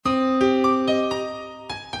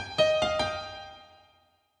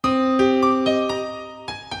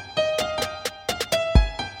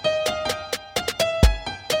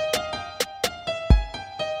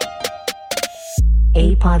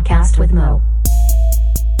Podcast with Mo.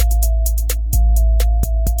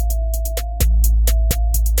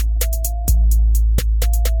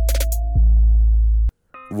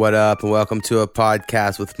 What up, and welcome to a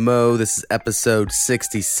podcast with Mo. This is episode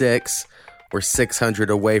 66. We're 600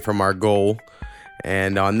 away from our goal.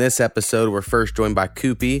 And on this episode, we're first joined by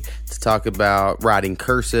Coopie to talk about writing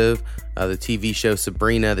Cursive, the TV show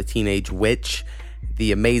Sabrina, the Teenage Witch,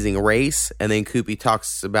 The Amazing Race. And then Coopie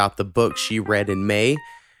talks about the book she read in May.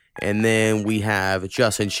 And then we have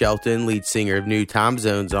Justin Shelton, lead singer of New Time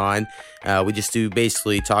Zones, on. We just do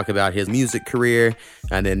basically talk about his music career,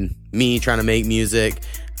 and then me trying to make music,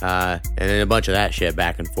 and then a bunch of that shit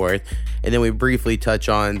back and forth. And then we briefly touch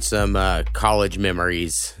on some college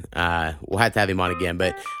memories. We'll have to have him on again,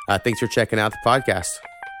 but thanks for checking out the podcast.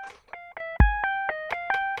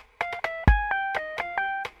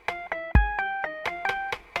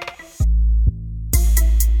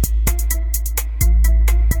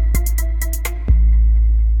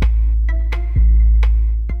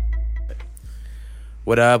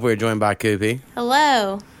 What up? We're joined by Coopie.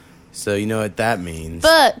 Hello. So you know what that means.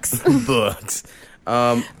 Books. Books.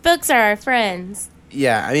 Books are our friends.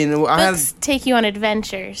 Yeah, I mean, Books take you on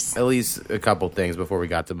adventures. At least a couple things before we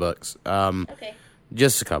got to books. Okay.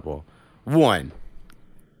 Just a couple. One,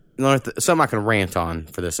 something I can rant on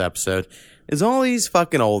for this episode is all these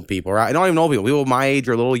fucking old people, right? Not even old people. People my age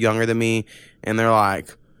or a little younger than me, and they're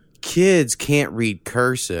like, kids can't read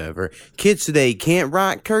cursive, or kids today can't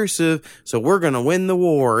write cursive, so we're gonna win the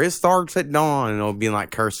war. It starts at dawn, and it'll be in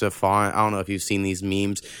like cursive font. I don't know if you've seen these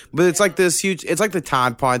memes, but it's like this huge. It's like the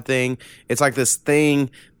Tide Pod thing. It's like this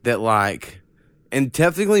thing that like, and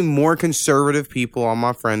technically more conservative people on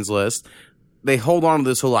my friends list, they hold on to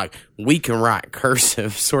this whole like we can write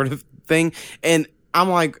cursive sort of thing, and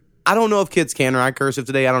I'm like, I don't know if kids can write cursive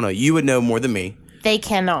today. I don't know. You would know more than me. They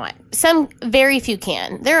cannot. Very few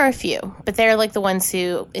can. There are a few, but they're like the ones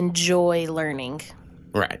who enjoy learning.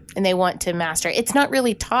 Right. And they want to master it. It's not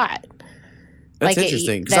really taught. That's like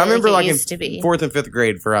interesting. Because I remember like in 4th and 5th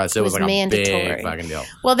grade for us, it was like mandatory. A big fucking deal.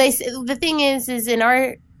 Well, the thing is in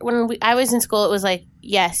our, I was in school, it was like,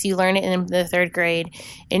 yes, you learn it in the 3rd grade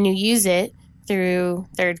and you use it through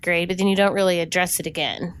 3rd grade, but then you don't really address it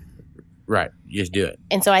again. Right. You just do it.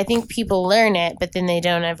 And so I think people learn it, but then they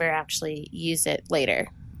don't ever actually use it later.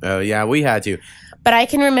 Oh, yeah, we had to. But I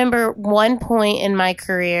can remember one point in my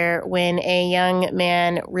career when a young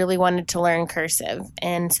man really wanted to learn cursive.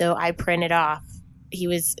 And so I printed off, he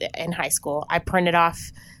was in high school, I printed off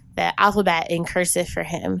the alphabet in cursive for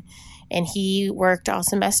him. And he worked all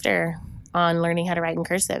semester on learning how to write in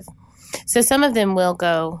cursive. So some of them will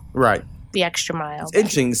go right the extra mile. It's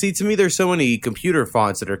interesting. See, to me, there's so many computer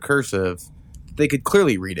fonts that are cursive. They could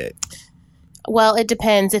clearly read it. Well, it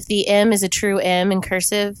depends. If the M is a true M in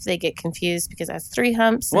cursive, they get confused because that's 3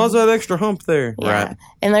 humps. Why's that extra hump there? Yeah. Right.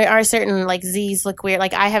 And there are certain, like, Z's look weird.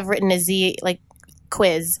 Like, I have written a Z, like,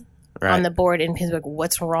 quiz on the board, and people are like,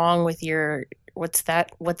 what's wrong with your, what's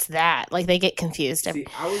that? Like, they get confused. See,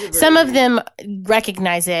 some of them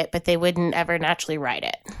recognize it, but they wouldn't ever naturally write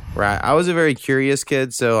it. Right. I was a very curious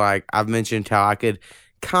kid, so, like, I've mentioned how I could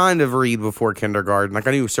kind of read before kindergarten. Like,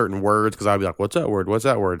 I knew certain words because I'd be like, what's that word? What's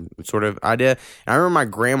that word? Sort of idea. And I remember my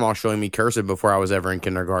grandma showing me cursive before I was ever in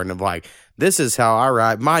kindergarten of like, this is how I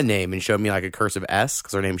write my name, and showed me like a cursive S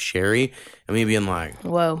because her name's Sherry. And me being like,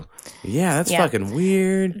 whoa. Yeah, that's fucking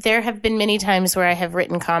weird. There have been many times where I have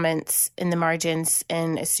written comments in the margins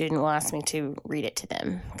and a student will ask me to read it to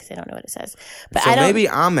them because they don't know what it says. But so maybe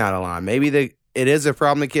I'm out of line. Maybe it is a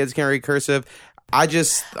problem that kids can't read cursive. I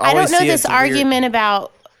don't know this argument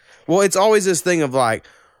about. Well, it's always this thing of like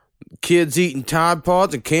kids eating Tide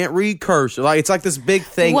Pods and can't read cursive. Like, it's like this big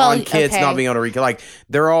thing on kids not being able to read. Like,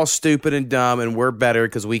 they're all stupid and dumb, and we're better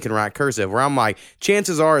because we can write cursive. Where I'm like,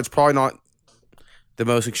 chances are it's probably not the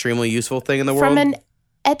most extremely useful thing in the world. From an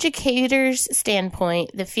educator's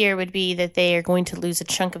standpoint, the fear would be that they are going to lose a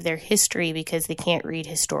chunk of their history because they can't read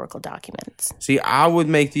historical documents. See, I would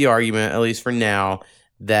make the argument, at least for now,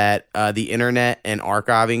 that the internet and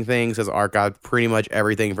archiving things has archived pretty much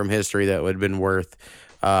everything from history that would have been worth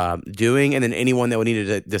doing. And then anyone that would need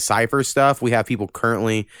to decipher stuff, we have people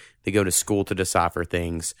currently that go to school to decipher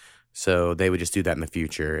things. So they would just do that in the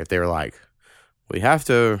future. If they were like, we have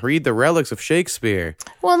to read the relics of Shakespeare.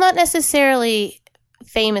 Well, not necessarily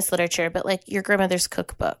famous literature, but like your grandmother's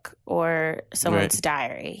cookbook or someone's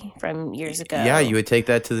diary from years ago. Yeah, you would take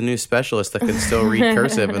that to the new specialist that can still read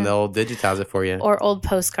cursive and they'll digitize it for you. Or old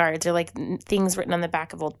postcards or like things written on the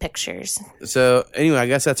back of old pictures. So anyway, I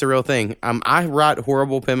guess that's a real thing. I write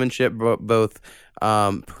horrible penmanship, both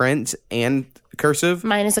print and cursive.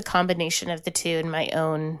 Mine is a combination of the two in my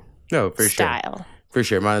own style. Sure. For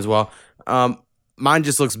sure, mine as well. Mine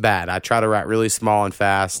just looks bad. I try to write really small and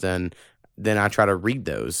fast, and then I try to read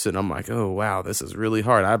those, and I'm like, oh, wow, this is really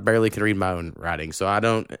hard. I barely can read my own writing, so I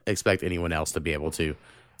don't expect anyone else to be able to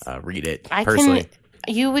read it personally.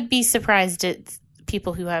 You would be surprised at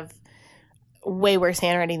people who have way worse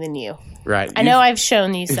handwriting than you. Right. I know I've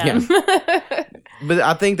shown you some. Yeah. But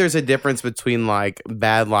I think there's a difference between like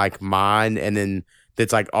bad like mine and then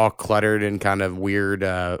that's like all cluttered and kind of weird,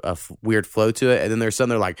 a weird flow to it. And then there's some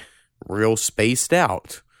that are like real spaced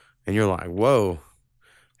out. And you're like, whoa,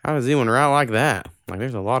 how does anyone write like that? Like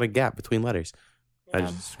there's a lot of gap between letters. Yeah.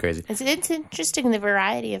 That's just crazy. It's interesting, the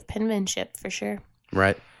variety of penmanship for sure.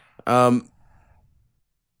 Right. All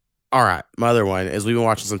right. My other one is we've been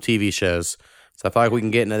watching some TV shows. So I feel like we can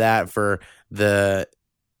get into that for the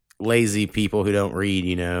lazy people who don't read,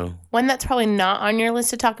 you know. One that's probably not on your list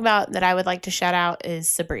to talk about that I would like to shout out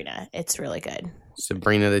is Sabrina. It's really good.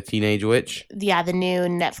 Sabrina the Teenage Witch? Yeah, the new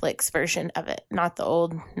Netflix version of it, not the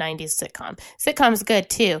old 90s sitcom. Sitcom's good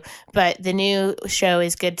too, but the new show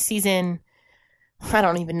is good. Season, I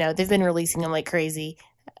don't even know. They've been releasing them like crazy.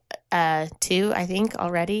 2, I think,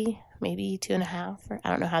 already. Maybe 2.5. Or I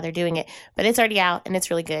don't know how they're doing it, but it's already out and it's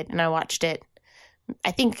really good. And I watched it,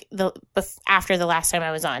 I think, after the last time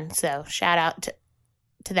I was on. So shout out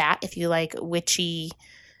to that if you like witchy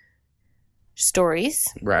stories.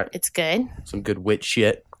 Right. It's good. Some good witch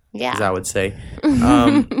shit, yeah, as I would say.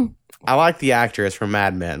 I like the actress from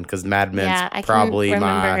Mad Men because Mad Men's probably I can't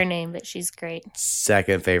remember my her name, but she's great.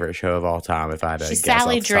 second favorite show of all time. If I had to she's guess,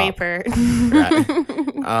 Sally Draper.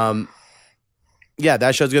 Right. Yeah,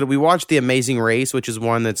 that show's good. We watched The Amazing Race, which is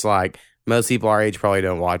one that's like most people our age probably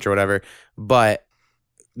don't watch or whatever. But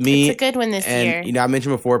me, it's a good one this year. You know, I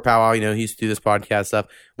mentioned before, Powwow, you know, he used to do this podcast stuff.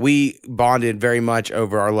 We bonded very much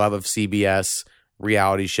over our love of CBS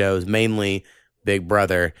reality shows, mainly Big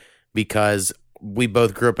Brother, because we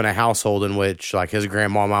both grew up in a household in which like his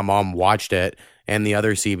grandma and my mom watched it and the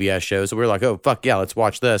other CBS shows. So we were like, oh, fuck yeah, let's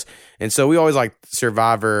watch this. And so we always liked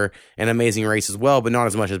Survivor and Amazing Race as well, but not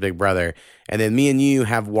as much as Big Brother. And then me and you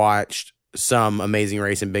have watched some Amazing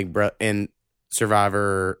Race and and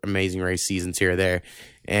Survivor, Amazing Race seasons here or there.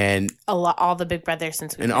 And all the Big Brothers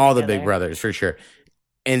since we and all the Big Brothers, for sure.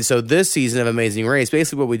 And so this season of Amazing Race,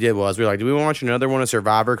 basically what we did was we were like, do we want to watch another one of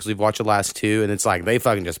Survivor? Because we've watched the last 2, and it's like they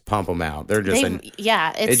fucking just pump them out. They're just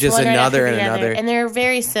it's just one another right and another, and they're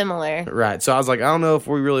very similar. Right. So I was like, I don't know if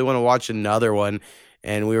we really want to watch another one,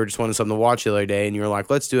 and we were just wanting something to watch the other day, and you were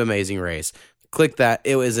like, let's do Amazing Race. Click that.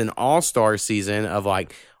 It was an all-star season of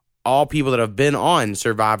like all people that have been on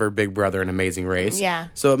Survivor, Big Brother, and Amazing Race. Yeah.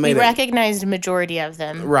 So we recognized a majority of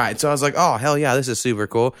them. Right. So I was like, oh, hell yeah, this is super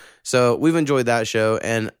cool. So we've enjoyed that show.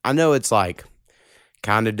 And I know it's like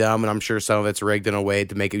kind of dumb, and I'm sure some of it's rigged in a way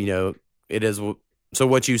to make it, you know, it is. So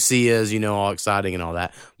what you see is, you know, all exciting and all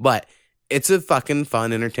that. But it's a fucking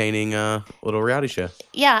fun, entertaining little reality show.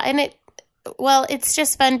 Yeah. And it's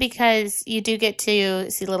just fun because you do get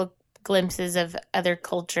to see little glimpses of other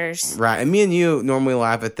cultures. Right. And me and you normally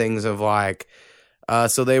laugh at things of like,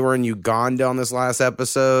 so they were in Uganda on this last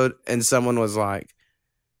episode, and someone was like,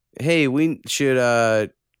 hey, we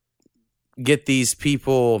should get these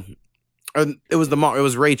people. Or it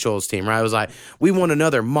was Rachel's team, right? It was like, we want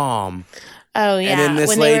another mom. Oh, yeah. And then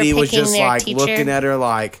this lady was just like looking at her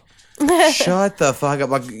like, shut the fuck up.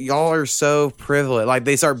 Like, y'all are so privileged. Like,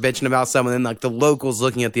 they start bitching about someone, and then like the locals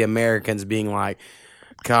looking at the Americans being like,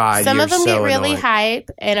 God, some of them get really annoying.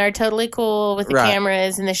 Hype and are totally cool with the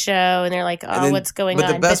cameras and the show, and they're like, oh, what's going on?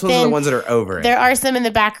 But the best ones are the ones that are over it. There are some in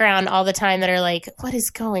the background all the time that are like, what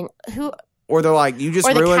is going? Who? Or they're like, you just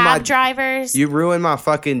ruined the cab drivers. You ruined my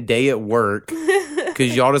fucking day at work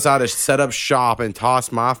because y'all decided to set up shop and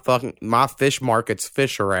toss my fish market's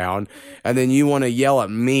fish around, and then you want to yell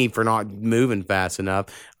at me for not moving fast enough.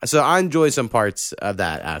 So I enjoy some parts of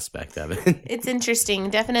that aspect of it. It's interesting.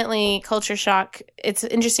 Definitely culture shock. It's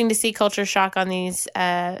interesting to see culture shock on these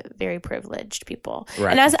very privileged people.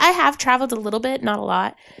 Right. And as I have traveled a little bit, not a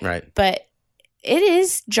lot. Right. But it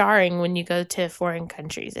is jarring when you go to foreign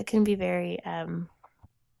countries. It can be very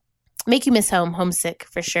make you miss home, homesick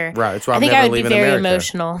for sure. Right. That's why I think I would be very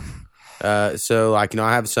emotional. So, like, you know,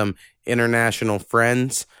 I have some international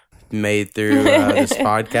friends made through this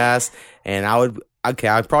podcast, and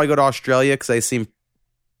I'd probably go to Australia because they seem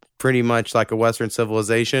pretty much like a Western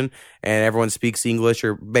civilization, and everyone speaks English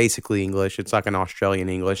or basically English. It's like an Australian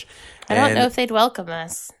English. I don't know if they'd welcome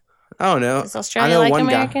us. I don't know. Does Australia like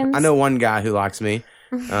Americans? I know one guy who likes me,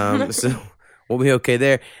 so we'll be okay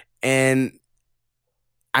there. And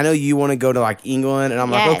I know you want to go to like England, and I'm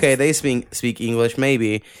like, okay, they speak English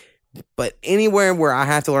maybe, But anywhere where I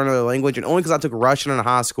have to learn another language, and only because I took Russian in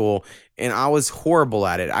high school, and I was horrible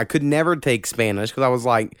at it. I could never take Spanish because I was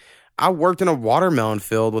like, I worked in a watermelon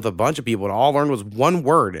field with a bunch of people, and all I learned was one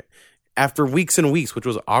word after weeks and weeks, which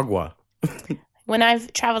was agua. When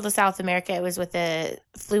I've traveled to South America, it was with a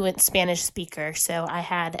fluent Spanish speaker, so I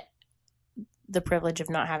had the privilege of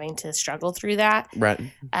not having to struggle through that. Right.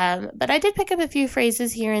 But I did pick up a few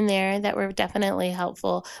phrases here and there that were definitely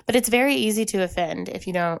helpful. But it's very easy to offend if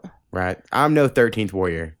you don't. Right. I'm no 13th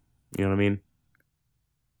warrior. You know what I mean?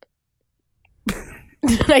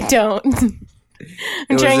 I don't.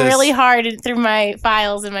 I'm trying really hard through my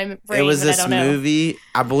files in my brain. It was but this I don't know. movie,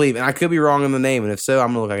 I believe, and I could be wrong on the name, and if so,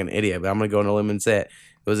 I'm going to look like an idiot, but I'm going to go on a limb and say it.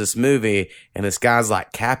 It was this movie, and this guy's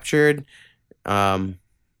like captured, and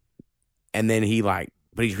then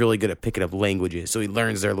but he's really good at picking up languages, so he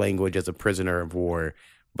learns their language as a prisoner of war,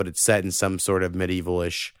 but it's set in some sort of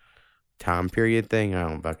medieval-ish time period thing. I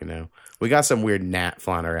don't fucking know. We got some weird gnat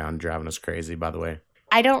flying around driving us crazy, by the way.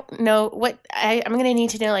 I don't know what I'm going to need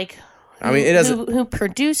to know, like, it doesn't. Who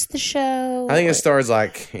produced the show? I think it stars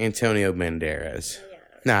like Antonio Banderas. Yeah.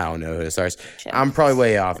 No, I don't know who it stars. I'm probably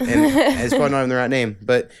way off, and it's probably not even the right name.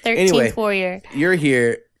 But 13th anyway, Warrior. You're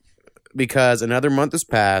here because another month has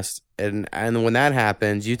passed, and when that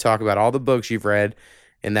happens, you talk about all the books you've read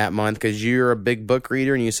in that month because you're a big book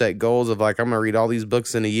reader, and you set goals of like, I'm going to read all these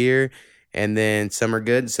books in a year. And then some are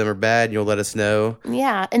good, some are bad. And you'll let us know.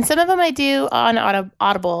 Yeah, and some of them I do on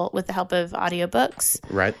Audible with the help of audiobooks.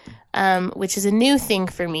 Right. Which is a new thing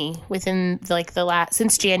for me within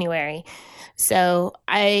since January. So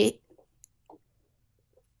I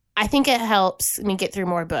think it helps me get through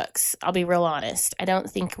more books. I'll be real honest. I don't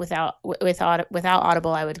think without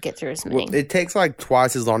Audible I would get through as many. Well, it takes like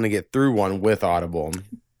twice as long to get through one with Audible.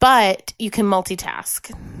 But you can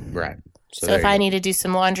multitask. Right. So if I need to do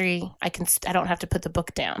some laundry, I don't have to put the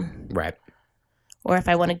book down. Right. Or if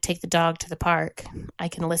I want to take the dog to the park, I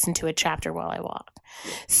can listen to a chapter while I walk.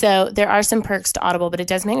 So there are some perks to Audible, but it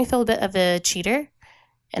does make me feel a bit of a cheater.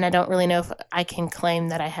 And I don't really know if I can claim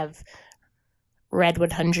that I have read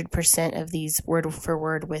 100% of these word for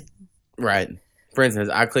word with. Right. For instance,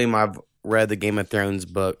 I claim I've read the Game of Thrones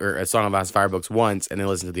book or A Song of Ice and Fire books once and then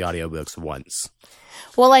listened to the audiobooks once.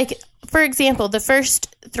 Well, like, for example, the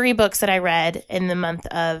first 3 books that I read in the month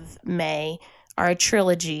of May are a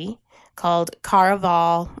trilogy called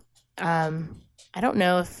Caraval. I don't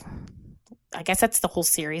know if, I guess that's the whole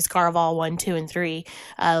series, Caraval 1, 2, and 3.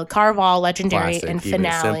 Caraval, Legendary, Classic, and even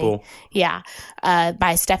Finale. simple. Yeah,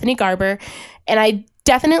 by Stephanie Garber. And I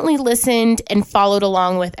definitely listened and followed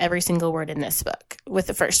along with every single word in this book with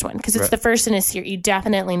the first one because it's the first in a series. You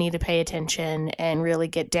definitely need to pay attention and really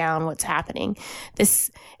get down what's happening. The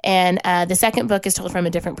second book is told from a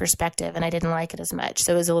different perspective, and I didn't like it as much,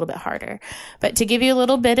 so it was a little bit harder. But to give you a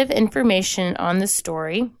little bit of information on the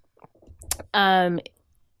story, it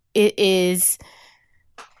is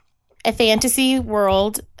a fantasy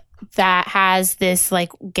world that has this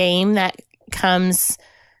like game that comes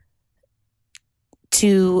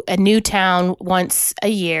to a new town once a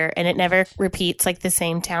year, and it never repeats like the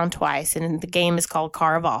same town twice. And the game is called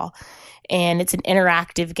Caraval, and it's an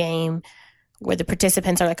interactive game where the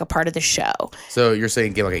participants are like a part of the show. So you're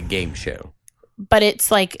saying like a game show, but it's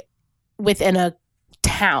like within a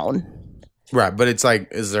town, right? But it's like,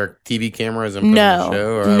 is there TV cameras in no the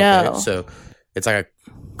show? Or, no okay. So it's like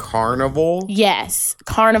a carnival. Yes,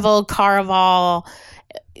 carnival, Caraval.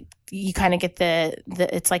 You kind of get the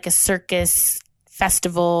it's like a circus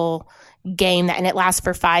festival game and it lasts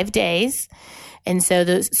for 5 days. And so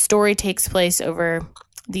the story takes place over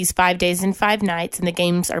these 5 days and 5 nights, and the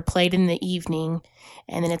games are played in the evening,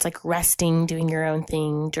 and then it's like resting, doing your own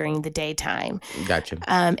thing during the daytime. Gotcha.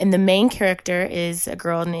 And the main character is a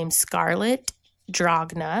girl named Scarlett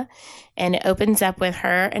Dragna, and it opens up with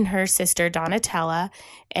her and her sister Donatella,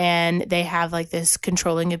 and they have like this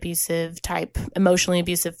controlling, abusive type, emotionally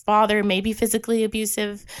abusive father, maybe physically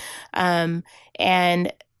abusive, and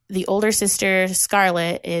the older sister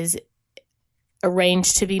Scarlett is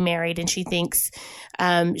arranged to be married, and she thinks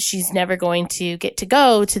she's never going to get to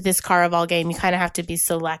go to this Caraval game. You kind of have to be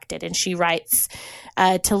selected, and she writes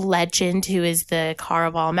to Legend, who is the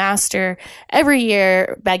Caraval master, every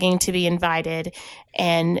year begging to be invited,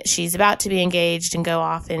 and she's about to be engaged and go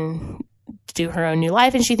off and do her own new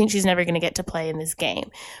life, and she thinks she's never going to get to play in this game.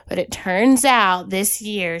 But it turns out this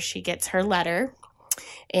year she gets her letter,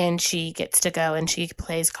 and she gets to go, and she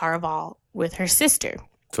plays Caraval with her sister.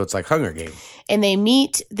 So it's like Hunger Games. And they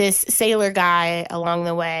meet this sailor guy along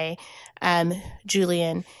the way,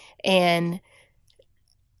 Julian, and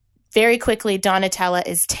very quickly Donatella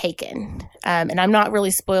is taken. And I'm not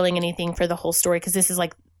really spoiling anything for the whole story because this is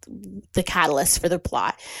like the catalyst for the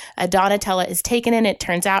plot. Donatella is taken, and it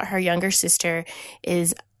turns out her younger sister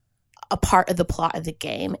is a part of the plot of the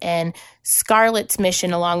game. And Scarlett's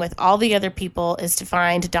mission, along with all the other people, is to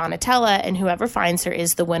find Donatella, and whoever finds her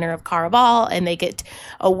is the winner of Caraval, and they get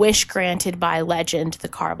a wish granted by Legend, the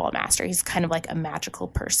Caraval master. He's kind of like a magical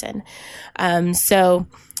person. So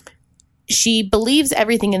she believes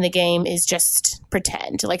everything in the game is just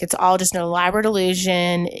pretend. Like, it's all just an elaborate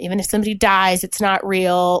illusion. Even if somebody dies, it's not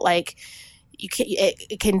real. Like,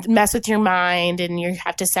 it can mess with your mind, and you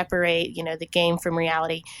have to separate, the game from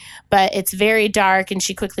reality. But it's very dark, and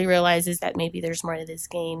she quickly realizes that maybe there's more to this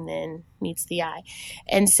game than meets the eye.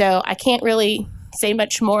 And so I can't really say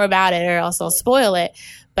much more about it, or else I'll spoil it.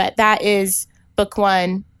 But that is book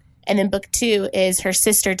 1. And then book 2 is her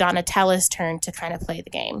sister Donatella's turn to kind of play the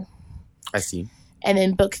game. I see. And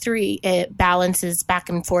then book 3, it balances back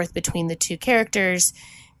and forth between the two characters,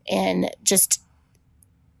 and just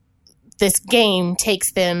this game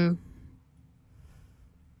takes them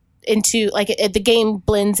into, like, the game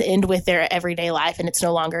blends in with their everyday life, and it's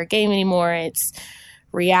no longer a game anymore. It's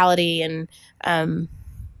reality, and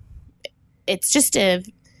it's just a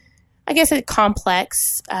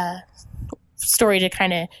complex story to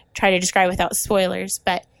kind of try to describe without spoilers,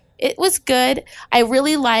 but it was good. I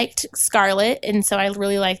really liked Scarlett, and so I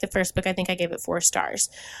really liked the first book. I think I gave it 4 stars.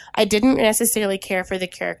 I didn't necessarily care for the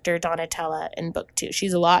character Donatella in book 2.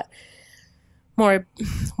 She's a lot more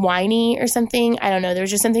whiny or something. I don't know. There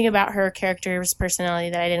was just something about her character's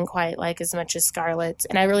personality that I didn't quite like as much as Scarlett's.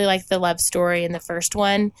 And I really liked the love story in the first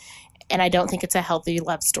one, and I don't think it's a healthy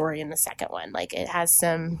love story in the second one. Like, it has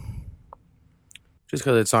some... Just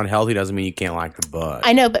because it's unhealthy doesn't mean you can't like the book.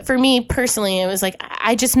 I know, but for me personally, it was like,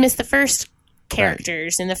 I just missed the first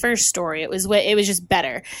characters in the first story. It was just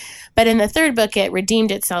better. But in the third book, it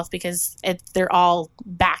redeemed itself because they're all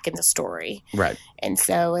back in the story. Right. And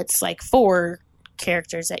so it's like 4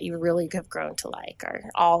 characters that you really have grown to like are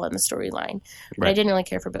all in the storyline. But I didn't really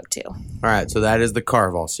care for book 2. All right, so that is the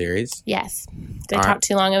Caraval series. Yes. Did I talk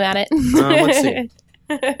too long about it? Let's see.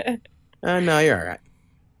 No, you're all right.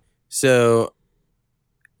 So,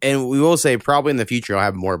 and we will say probably in the future I'll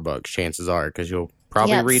have more books, chances are, because you'll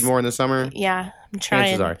probably read more in the summer. Yeah, I'm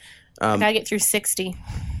trying. Chances are. I gotta get through 60.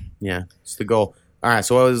 Yeah, it's the goal. All right,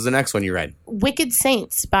 so what was the next one you read? Wicked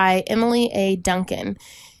Saints by Emily A. Duncan.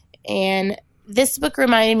 And this book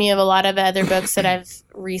reminded me of a lot of other books that I've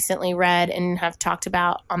recently read and have talked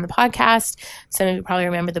about on the podcast. Some of you probably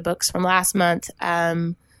remember the books from last month.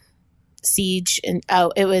 Siege, and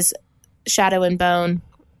it was Shadow and Bone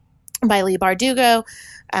by Leigh Bardugo.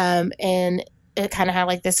 And it kind of had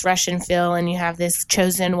like this Russian feel, and you have this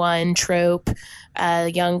chosen one trope, a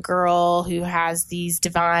young girl who has these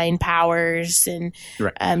divine powers, and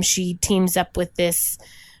she teams up with this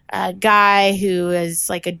guy who is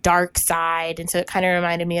like a dark side, and so it kind of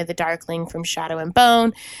reminded me of the Darkling from Shadow and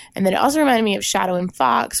Bone, and then it also reminded me of Shadow and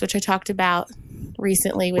Fox, which I talked about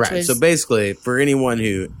recently, which was... So basically, for anyone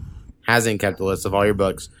who hasn't kept a list of all your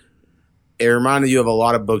books, it reminded you of a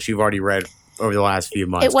lot of books you've already read over the last few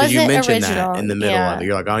months. It wasn't you mentioned original. That in the middle of it.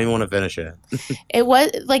 You're like, I don't even want to finish it. It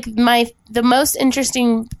was like the most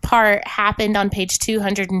interesting part happened on page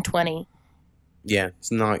 220. Yeah,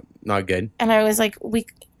 it's not good. And I was like, we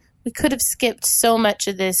could have skipped so much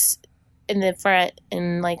of this in the front,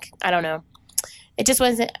 and like, I don't know. It just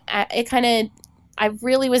wasn't, I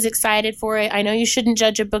really was excited for it. I know you shouldn't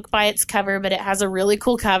judge a book by its cover, but it has a really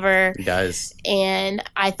cool cover. It does. And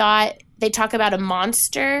I thought they talk about a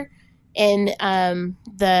monster in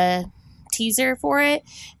the teaser for it,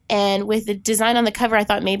 and with the design on the cover, I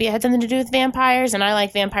thought maybe it had something to do with vampires, and I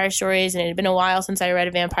like vampire stories, and it had been a while since I read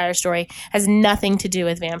a vampire story. It has nothing to do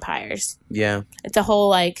with vampires. Yeah. It's a whole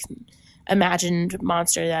like imagined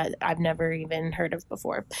monster that I've never even heard of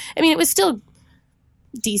before. I mean, it was still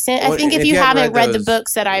decent. Well, I think if you haven't read the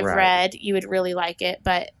books that I've right. read, you would really like it,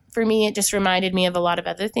 but for me, it just reminded me of a lot of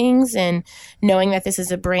other things, and knowing that this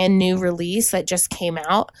is a brand new release that just came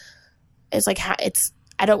out, it's like,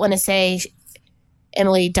 I don't want to say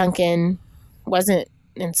Emily Duncan wasn't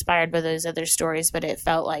inspired by those other stories, but it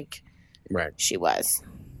felt like she was.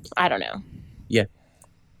 I don't know. Yeah.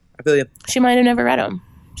 I feel you. She might have never read them.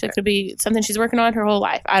 So it could be something she's working on her whole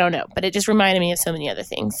life. I don't know. But it just reminded me of so many other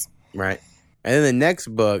things. Right. And then the next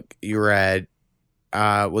book you read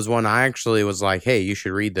was one I actually was like, hey, you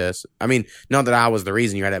should read this. I mean, not that I was the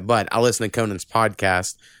reason you read it, but I listened to Conan's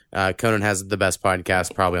podcast. Conan has the best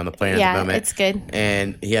podcast probably on the planet at the moment. Yeah, it's good.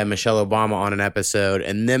 And he had Michelle Obama on an episode,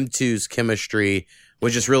 and them two's chemistry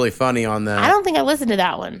Which is really funny on the... I don't think I listened to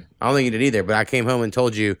that one. I don't think you did either, but I came home and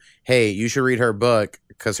told you, hey, you should read her book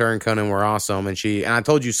because her and Conan were awesome. And I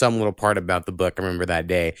told you some little part about the book, I remember that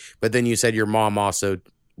day. But then you said your mom also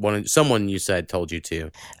someone you said told you to.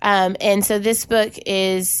 And so this book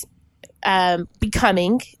is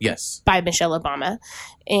Becoming. Yes. By Michelle Obama.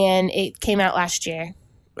 And it came out last year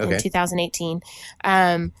in 2018.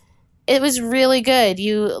 It was really good.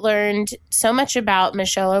 You learned so much about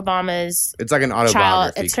Michelle Obama's... It's like an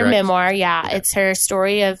autobiography, It's her correct? memoir, yeah. It's her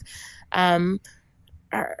story of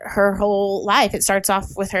her whole life. It starts off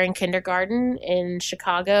with her in kindergarten in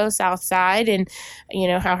Chicago, South Side, and, you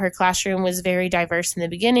know, how her classroom was very diverse in the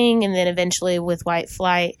beginning, and then eventually with White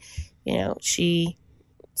Flight, you know, she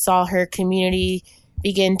saw her community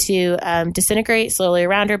begin to disintegrate slowly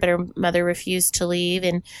around her, but her mother refused to leave.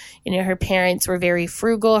 And, you know, her parents were very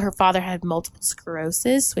frugal. Her father had multiple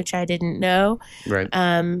sclerosis, which I didn't know. Right.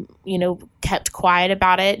 You know, kept quiet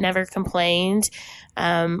about it, never complained,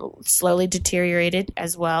 slowly deteriorated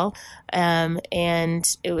as well. And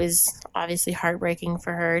it was obviously heartbreaking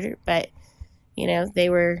for her, but, you know, they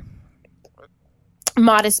were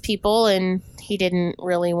modest people and he didn't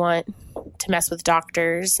really want to mess with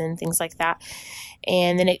doctors and things like that.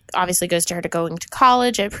 And then it obviously goes to her to going to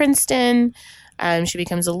college at Princeton. She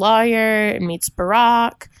becomes a lawyer and meets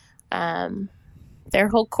Barack. Their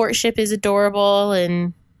whole courtship is adorable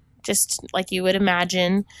and just like you would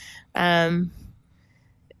imagine. And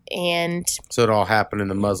so it all happened in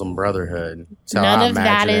the Muslim Brotherhood. None of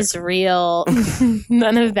that is real.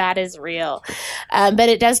 None of that is real. But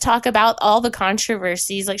it does talk about all the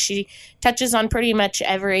controversies. Like she touches on pretty much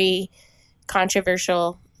every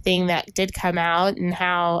controversial thing that did come out and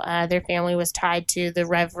how their family was tied to the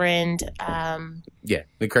Reverend.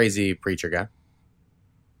 The crazy preacher guy.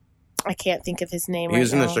 I can't think of his name. He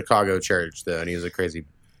was in the Chicago church though, and he was a crazy,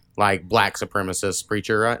 like, black supremacist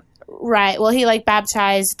preacher, right? Right. Well, he like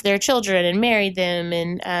baptized their children and married them,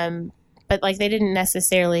 and but like they didn't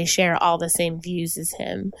necessarily share all the same views as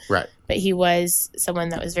him. Right. But he was someone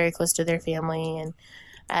that was very close to their family, and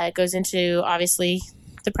it goes into obviously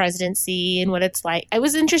the presidency and what it's like. It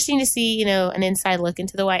was interesting to see, you know, an inside look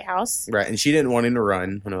into the White House. Right. And she didn't want him to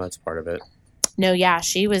run. I know that's part of it. No, yeah,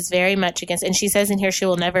 she was very much against, and she says in here she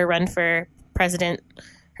will never run for president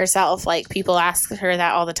herself. Like people ask her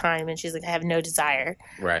that all the time, and she's like, I have no desire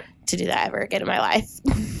to do that ever again in my life.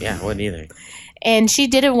 Yeah, I wouldn't either. And she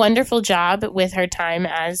did a wonderful job with her time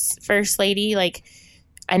as First Lady. Like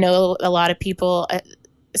I know a lot of people,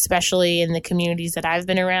 especially in the communities that I've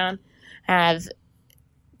been around, have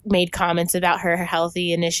made comments about her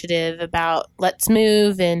healthy initiative about Let's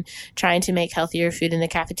Move and trying to make healthier food in the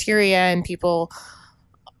cafeteria, and people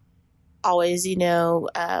always, you know,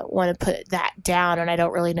 want to put that down, and I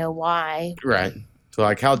don't really know why. Right. So,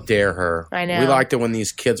 like, how dare her? I know. We liked it when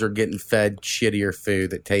these kids were getting fed shittier food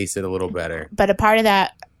that tasted a little better. But a part of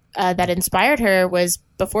that that inspired her was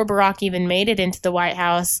before Barack even made it into the White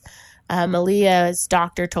House, Malia's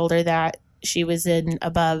doctor told her that she was in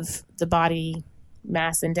above the body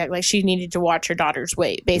mass index. Like she needed to watch her daughter's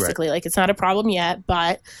weight, basically. Right. Like it's not a problem yet,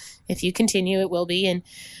 but if you continue, it will be.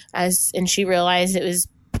 And she realized it was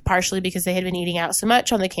partially because they had been eating out so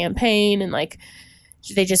much on the campaign, and like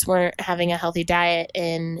they just weren't having a healthy diet.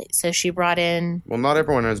 And so she brought in... Well, not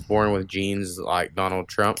everyone is born with genes like Donald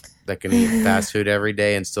Trump that can eat fast food every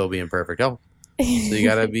day and still be in perfect health. So you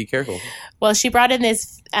got to be careful. Well, she brought in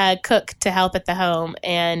this cook to help at the home,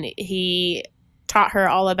 and he taught her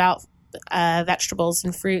all about vegetables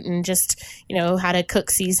and fruit and just, you know, how to cook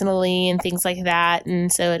seasonally and things like that.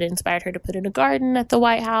 And so it inspired her to put in a garden at the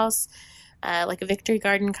White House, like a victory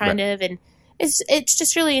garden kind of. And it's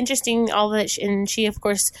just really interesting all that. And she, of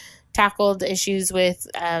course, tackled issues with,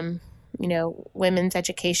 you know, women's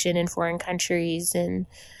education in foreign countries and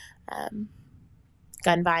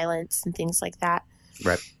gun violence and things like that.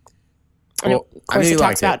 Right. And well, of course, it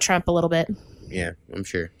talks about Trump a little bit. Yeah, I'm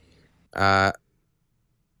sure.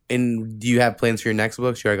 And do you have plans for your next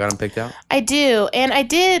books? You already got them picked out? I do. And I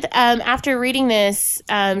did, after reading this,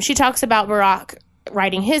 she talks about Barack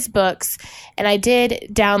writing his books, and I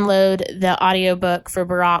did download the audiobook for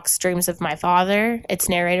Barack's Dreams of My Father. It's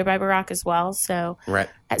narrated by Barack as well, so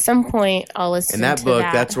at some point I'll listen to that. In that book,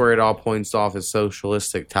 that's where it all points off his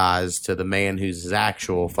socialistic ties to the man who's his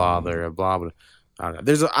actual father, blah, blah. I don't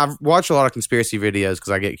know. I've watched a lot of conspiracy videos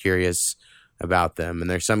because I get curious about them, and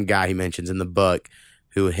there's some guy he mentions in the book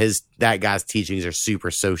who that guy's teachings are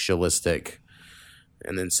super socialistic.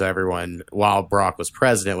 And then so everyone, while Barack was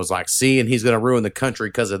president, was like, see, and he's going to ruin the country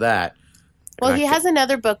because of that. Well, he has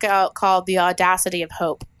another book out called The Audacity of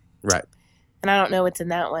Hope. Right. And I don't know what's in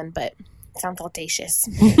that one, but it sounds audacious.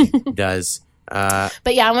 It does.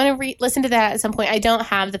 But yeah, I want to listen to that at some point. I don't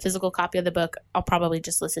have the physical copy of the book. I'll probably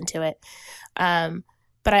just listen to it.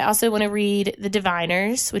 But I also want to read The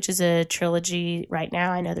Diviners, which is a trilogy right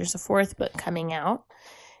now. I know there's a fourth book coming out.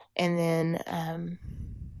 And then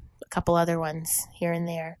a couple other ones here and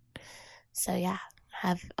there. So yeah,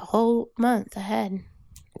 have a whole month ahead.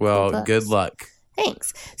 Well, good luck.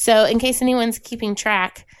 Thanks. So in case anyone's keeping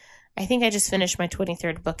track, I think I just finished my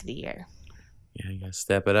 23rd book of the year. Yeah, you gotta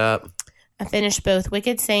step it up. I finished both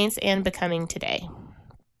Wicked Saints and Becoming Today.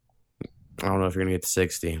 I don't know if you're gonna get to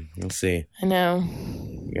 60. We'll see. I know.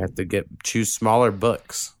 You have to choose smaller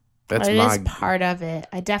books. That's it is part of it.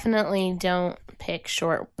 I definitely don't pick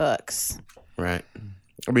short books. Right.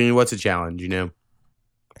 I mean, what's a challenge, you know?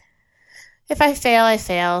 If I fail, I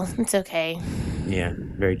fail. It's okay. Yeah,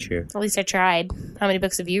 very true. At least I tried. How many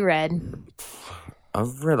books have you read?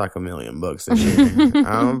 I've read like 1 million books this year.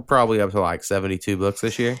 I'm probably up to like 72 books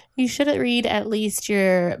this year. You should read at least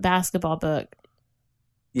your basketball book.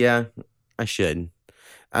 Yeah, I should.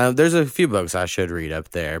 There's a few books I should read up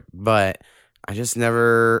there, but I just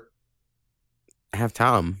never have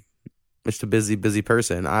time. I'm just a busy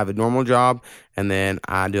person. I have a normal job, and then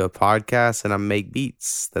I do a podcast, and I make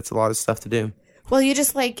beats. That's a lot of stuff to do. Well, you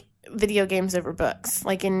just like video games over books.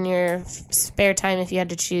 Like in your spare time, if you had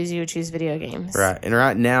to choose, you would choose video games. Right. And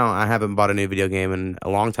right now, I haven't bought a new video game in a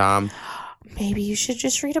long time. Maybe you should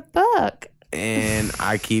just read a book. And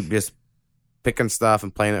I keep just picking stuff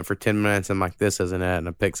and playing it for 10 minutes. And I'm like, this isn't it. And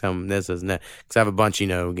I pick some, this isn't it. Because I have a bunch,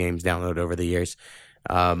 games downloaded over the years.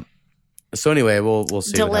 So anyway, we'll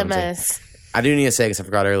see. Dilemmas. I do need to say, because I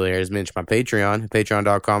forgot earlier, is mention my Patreon,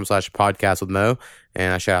 patreon.com/podcast with Mo.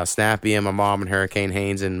 And I shout out Snappy and my mom and Hurricane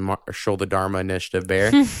Haynes and Marshall the Dharma Initiative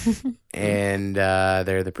Bear. And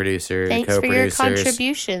they're the producers, Thanks co-producers. for your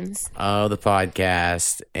contributions. Of the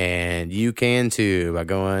podcast. And you can too by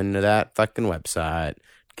going to that fucking website,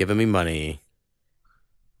 giving me money.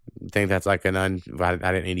 You think that's like I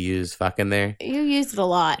didn't need to use fucking there? You used it a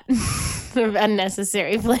lot of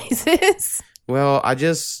unnecessary places. Well, I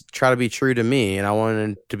just try to be true to me, and I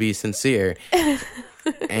wanted to be sincere.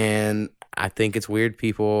 And I think it's weird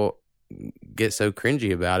people get so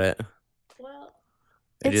cringy about it. Well,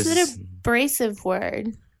 it's an abrasive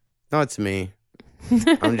word. No, it's me.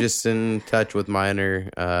 I'm just in touch with my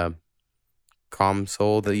inner calm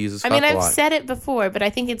soul that uses fuck a lot. I've said it before, but I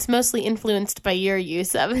think it's mostly influenced by your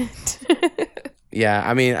use of it. Yeah,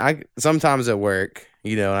 I mean, I sometimes at work,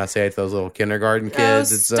 and I say it to those little kindergarten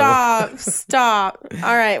kids. Stop. All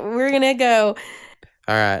right, we're going to go.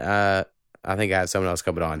 All right, I think I have someone else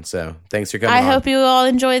coming on, so thanks for coming on. I hope you all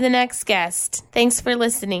enjoy the next guest. Thanks for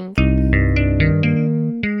listening.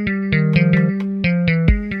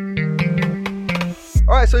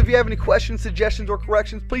 All right, so if you have any questions, suggestions, or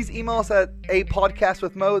corrections, please email us at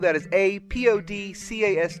apodcastwithmo, that is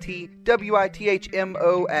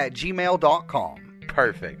apodcastwithmo@gmail.com.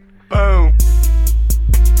 Perfect. Boom.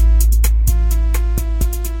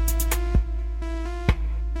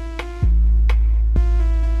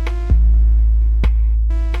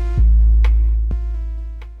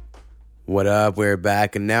 What up? We're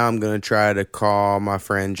back, and now I'm going to try to call my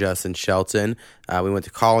friend Justin Shelton. We went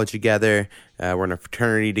to college together. We're in a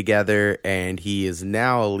fraternity together, and he is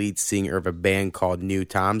now a lead singer of a band called New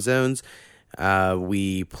Time Zones.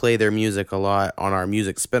 We play their music a lot on our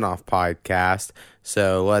music spinoff podcast,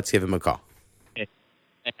 so let's give him a call. Hey,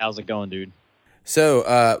 how's it going, dude?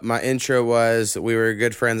 So my intro was we were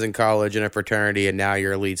good friends in college in a fraternity, and now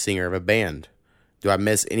you're a lead singer of a band. Do I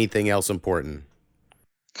miss anything else important?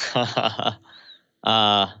 I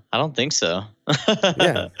don't think so.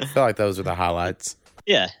 Yeah, I feel like those are the highlights.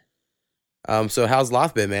 Yeah. So how's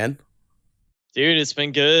life been, man? Dude, it's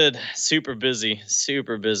been good. Super busy,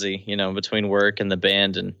 between work and the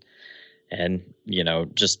band and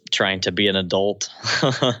just trying to be an adult.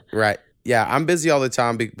 Right. Yeah, I'm busy all the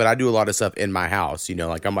time, but I do a lot of stuff in my house,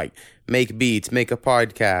 I'm like, make beats, make a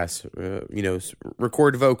podcast,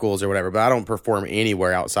 record vocals or whatever, but I don't perform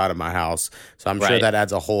anywhere outside of my house. So I'm sure that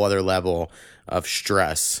adds a whole other level of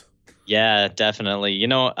stress. Yeah, definitely.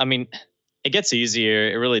 It gets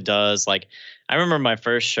easier. It really does. Like, I remember my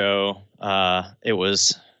first show, it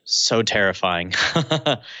was so terrifying.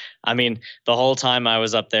 I mean, the whole time I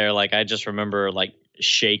was up there, like, I just remember, like,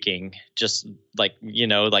 shaking, just like,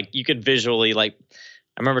 you could visually, like,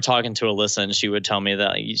 I remember talking to Alyssa and she would tell me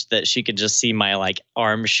that she could just see my like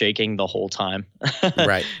arm shaking the whole time.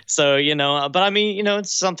 Right. So, but I mean,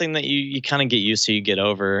 it's something that you kind of get used to, you get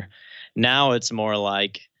over. Now it's more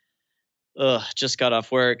like, just got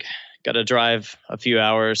off work, got to drive a few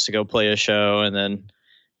hours to go play a show and then,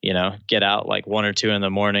 get out like 1 or 2 in the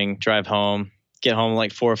morning, drive home, get home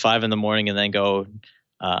like 4 or 5 in the morning and then go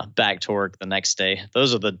back to work the next day.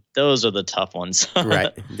 Those are the tough ones.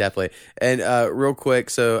 Right, definitely. And real quick,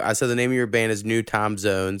 so I said the name of your band is New Time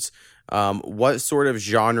Zones. What sort of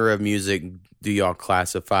genre of music do y'all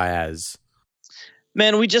classify as?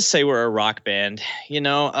 Man, we just say we're a rock band. I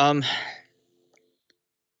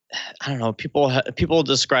don't know. People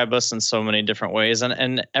describe us in so many different ways,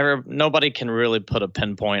 and nobody can really put a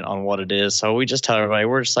pinpoint on what it is. So we just tell everybody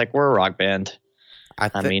we're a rock band.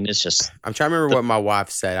 I mean, it's just. I'm trying to remember what my wife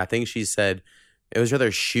said. I think she said it was either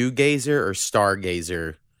shoegazer or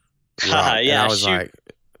stargazer. Yeah, and I was like,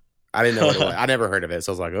 I didn't know what it was. I never heard of it,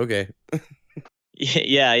 so I was like, okay.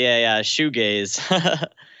 Yeah. Shoegaze.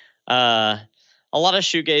 A lot of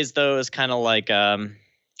shoegaze though is kind of like I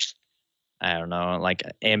don't know, like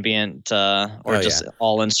ambient or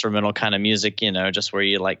all instrumental kind of music, just where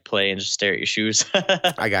you like play and just stare at your shoes.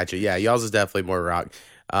 I got you. Yeah, y'all's is definitely more rock.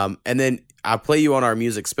 And then I play you on our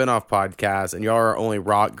music spinoff podcast, and y'all are our only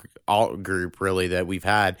rock alt group really that we've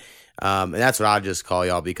had. And that's what I just call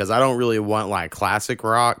y'all, because I don't really want like classic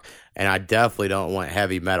rock, and I definitely don't want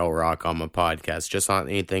heavy metal rock on my podcast. Just not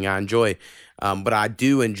anything I enjoy. But I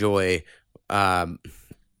do enjoy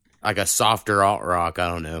like a softer alt rock. I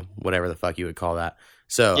don't know, whatever the fuck you would call that.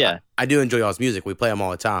 So yeah. I do enjoy y'all's music. We play them all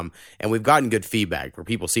the time, and we've gotten good feedback where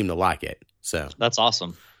people seem to like it. So that's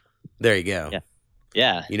awesome. There you go.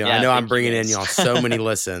 Yeah. I know I'm bringing in y'all so many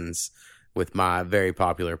listens with my very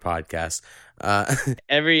popular podcast.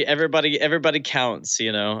 Everybody counts,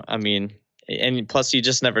 I mean, and plus you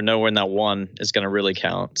just never know when that one is going to really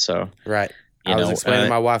count. So right. I was explaining to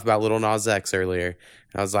my wife about Lil Nas X earlier.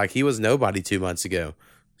 I was like, he was nobody 2 months ago.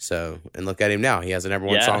 So, and look at him now. He has a number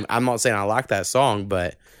one song. I'm not saying I like that song,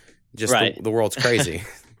 but just the world's crazy.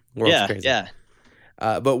 Crazy. Yeah.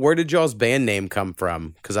 But where did y'all's band name come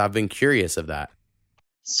from? Because I've been curious of that.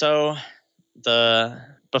 So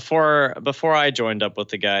before I joined up with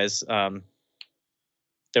the guys,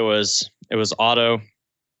 it was Otto,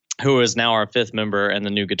 who is now our 5th member and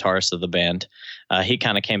the new guitarist of the band. He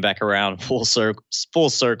kind of came back around full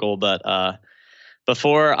circle, but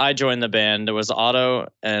before I joined the band, there was Otto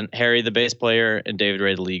and Harry, the bass player, and David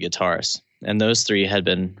Ray, the lead guitarist. And those 3 had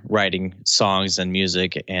been writing songs and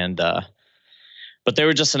music, and but they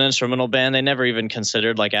were just an instrumental band. They never even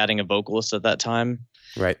considered like adding a vocalist at that time.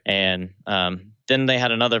 Right. And then they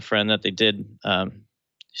had another friend that they did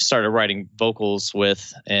started writing vocals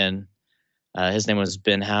with, and his name was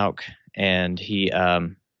Ben Hauk, and he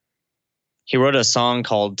wrote a song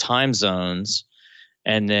called Time Zones,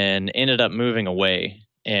 and then ended up moving away.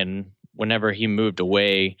 And whenever he moved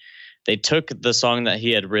away, they took the song that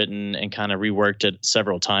he had written and kind of reworked it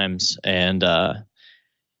several times, and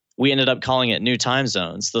we ended up calling it New Time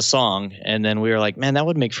Zones, the song. And then we were like, man, that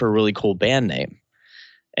would make for a really cool band name.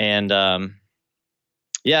 And and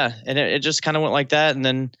it just kind of went like that. And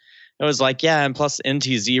then it was like, and plus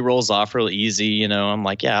NTZ rolls off real easy, I'm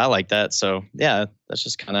like, I like that. So yeah, that's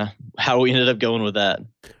just kind of how we ended up going with that.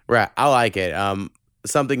 Right. I like it.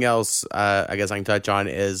 Something else I guess I can touch on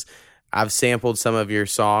is I've sampled some of your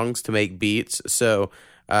songs to make beats. So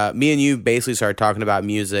me and you basically started talking about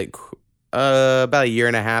music about a year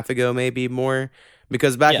and a half ago, maybe more.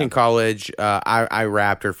 Because back in college, I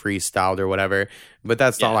rapped or freestyled or whatever, but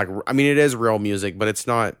that's not like, I mean, it is real music, but it's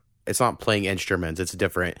not playing instruments. It's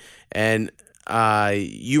different. And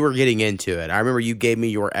you were getting into it. I remember you gave me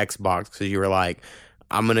your Xbox because you were like,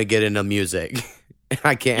 I'm going to get into music.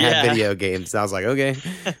 I can't have video games. And I was like, okay,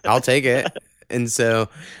 I'll take it. And so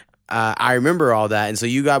I remember all that. And so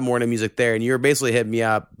you got more into music there, and you were basically hitting me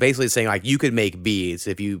up, basically saying like you could make beats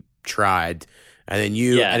if you tried. And then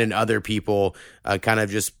you and then other people kind of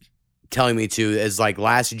just telling me to, is like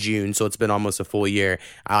last June, so it's been almost a full year.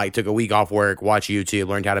 I like took a week off work, watched YouTube,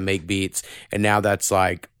 learned how to make beats, and now that's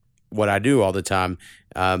like what I do all the time.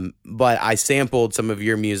 But I sampled some of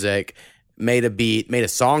your music, made a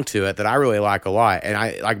song to it that I really like a lot. And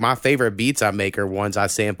I like my favorite beats I make are ones I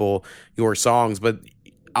sample your songs, but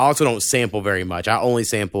I also don't sample very much. I only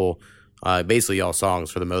sample basically y'all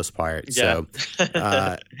songs for the most part. Yeah.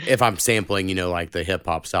 So if I'm sampling, like the hip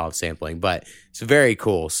hop style of sampling, but it's very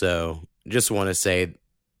cool. So just want to say,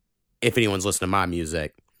 if anyone's listening to my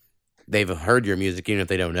music, they've heard your music, even if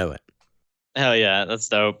they don't know it. Hell yeah. That's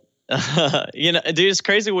dope. Dude, it's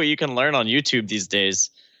crazy what you can learn on YouTube these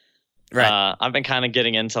days. Right. I've been kind of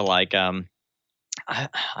getting into like, I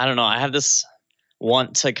don't know. I have this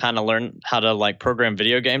want to kind of learn how to like program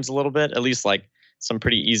video games a little bit, at least like some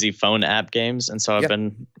pretty easy phone app games. And so I've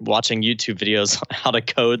been watching YouTube videos on how to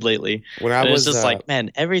code lately. It's just like,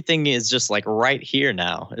 man, everything is just like right here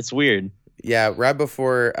now. It's weird. Yeah, right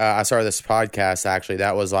before I started this podcast, actually,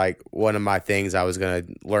 that was like one of my things I was gonna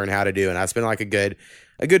learn how to do, and I spent like a good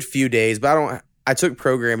few days. But I took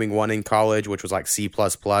programming one in college, which was like C++,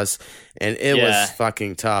 and it was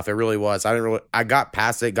fucking tough. It really was. I got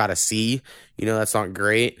past it, got a C. That's not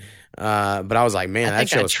great. But I was like, man, I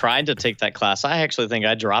tried to take that class. I actually think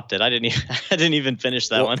I dropped it. I didn't even finish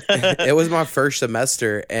that one. It was my first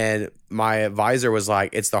semester, and my advisor was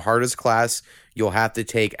like, it's the hardest class you'll have to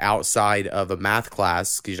take outside of a math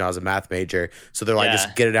class, because I was a math major. So they're like,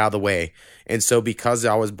 just get it out of the way. And so because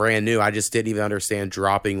I was brand new, I just didn't even understand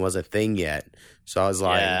dropping was a thing yet. So I was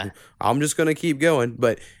like, I'm just going to keep going.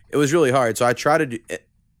 But it was really hard. So I tried to do it.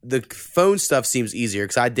 The phone stuff seems easier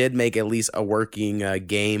because I did make at least a working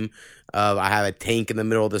game of I have a tank in the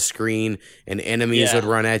middle of the screen and enemies would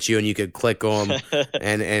run at you and you could click them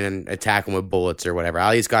and attack them with bullets or whatever. I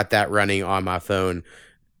at least got that running on my phone.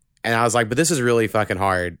 And I was like, but this is really fucking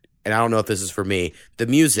hard. And I don't know if this is for me. The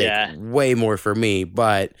music, way more for me,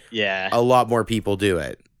 but a lot more people do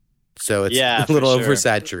it. So it's a little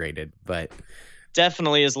oversaturated, but...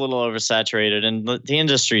 Definitely is a little oversaturated, and the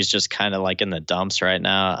industry is just kind of like in the dumps right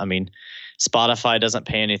now. I mean, Spotify doesn't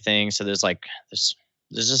pay anything, so there's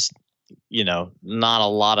just not a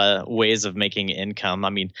lot of ways of making income. I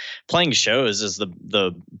mean, playing shows is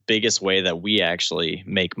the biggest way that we actually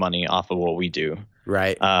make money off of what we do.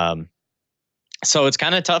 Right. So it's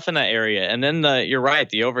kind of tough in that area, and then you're right,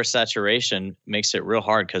 the oversaturation makes it real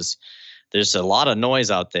hard because there's a lot of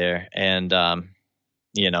noise out there, and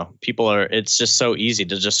it's just so easy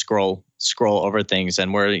to just scroll over things,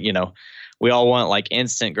 and we all want like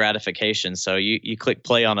instant gratification. So you click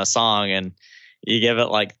play on a song and you give it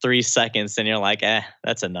like 3 seconds and you're like,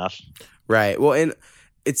 that's enough. Right. Well, and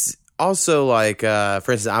it's also like,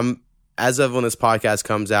 for instance, as of when this podcast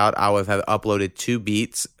comes out, I would have uploaded 2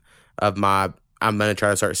 beats of I'm going to try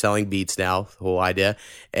to start selling beats now, the whole idea.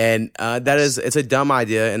 And it's a dumb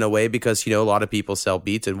idea in a way because, a lot of people sell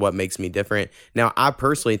beats and what makes me different. Now, I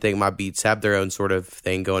personally think my beats have their own sort of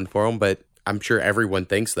thing going for them, but I'm sure everyone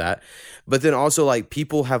thinks that. But then also, like,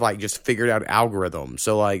 people have, like, just figured out algorithms.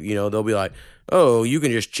 So, like, they'll be like, oh, you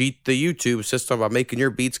can just cheat the YouTube system by making your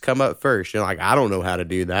beats come up first. Like, I don't know how to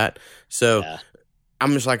do that. So... Yeah.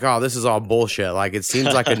 I'm just like, oh, this is all bullshit. Like, it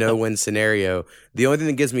seems like a no-win scenario. The only thing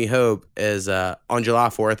that gives me hope is on July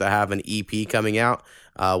 4th, I have an EP coming out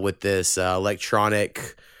with this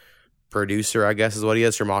electronic producer, I guess is what he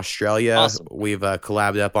is, from Australia. Awesome. We've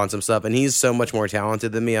collabed up on some stuff, and he's so much more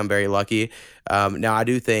talented than me. I'm very lucky. Now, I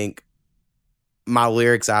do think my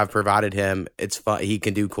lyrics I've provided him, it's fun. He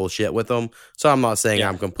can do cool shit with them. So I'm not saying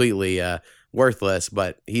I'm completely worthless,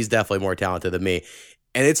 but he's definitely more talented than me.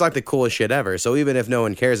 And it's like the coolest shit ever. So even if no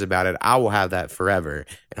one cares about it, I will have that forever.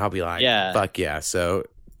 And I'll be like, fuck yeah. So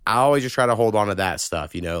I always just try to hold on to that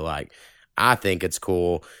stuff, like I think it's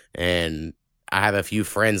cool. And I have a few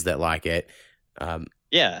friends that like it. And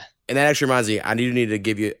that actually reminds me, I need to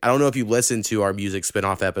give you, I don't know if you listen to our music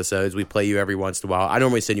spinoff episodes. We play you every once in a while. I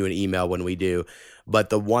normally send you an email when we do. But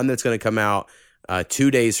the one that's going to come out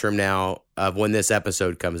 2 days from now of when this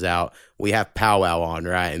episode comes out, we have Powwow on,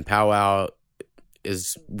 right? And Powwow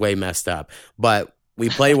is way messed up, but we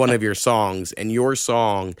play one of your songs, and your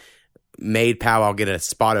song made Powwow get a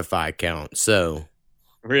Spotify account. So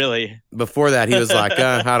really, before that, he was like,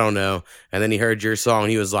 I don't know, and then he heard your song,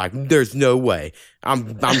 and he was like, "There's no way,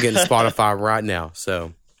 I'm getting Spotify right now."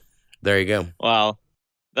 So there you go. Wow,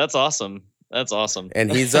 that's awesome. That's awesome.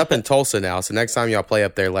 And he's up in Tulsa now, so next time y'all play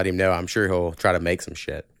up there, let him know. I'm sure he'll try to make some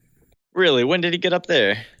shit. Really? When did he get up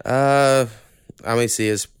there? Let me see.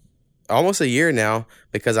 It's almost a year now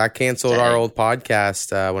because I canceled our old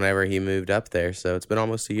podcast whenever he moved up there. So it's been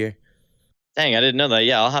almost a year. Dang, I didn't know that.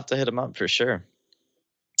 Yeah, I'll have to hit him up for sure.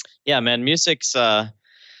 Yeah, man, music's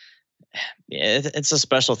it's a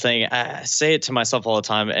special thing. I say it to myself all the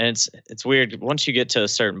time, and it's weird. Once you get to a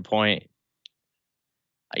certain point,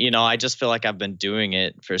 I just feel like I've been doing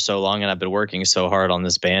it for so long, and I've been working so hard on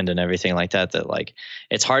this band and everything like that, that like,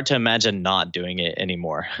 it's hard to imagine not doing it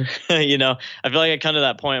anymore. I feel like I come to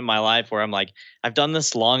that point in my life where I'm like, I've done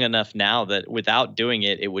this long enough now that without doing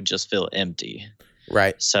it, it would just feel empty.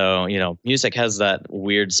 Right. So, music has that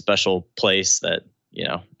weird special place that,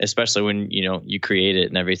 especially when, you create it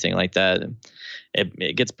and everything like that,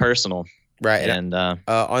 it gets personal. Right. And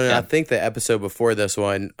I think the episode before this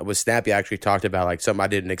one with Snappy actually talked about like something I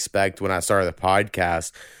didn't expect when I started the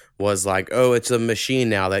podcast was like, oh, it's a machine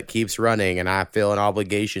now that keeps running and I feel an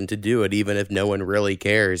obligation to do it even if no one really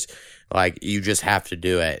cares. Like, you just have to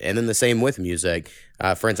do it. And then the same with music.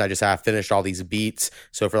 For instance, I just have finished all these beats.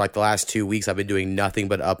 So for like the last 2 weeks, I've been doing nothing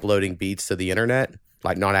but uploading beats to the internet,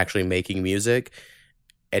 like not actually making music.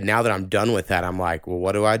 And now that I'm done with that, I'm like, well,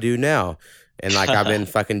 what do I do now? And like I've been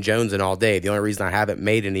fucking jonesing all day. The only reason I haven't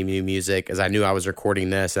made any new music is I knew I was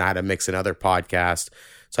recording this and I had to mix another podcast.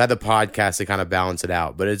 So I had the podcast to kind of balance it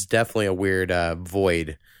out. But it's definitely a weird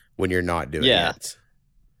void when you're not doing it.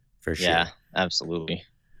 For sure. Yeah, absolutely.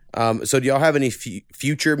 So do y'all have any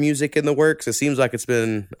future music in the works? It seems like it's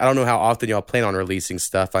been, I don't know how often y'all plan on releasing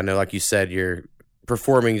stuff. I know, like you said, your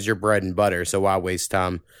performing is your bread and butter. So why waste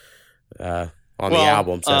time on the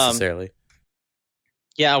albums necessarily?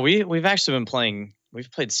 Yeah, we've actually been playing.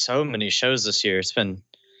 We've played so many shows this year. It's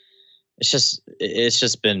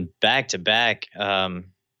just been back to back.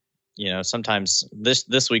 Sometimes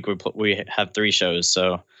this week we have 3 shows.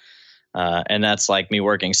 So, and that's like me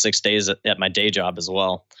working 6 days at my day job as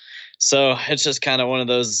well. So it's just kind of one of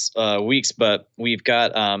those weeks. But we've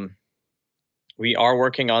got we are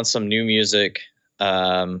working on some new music.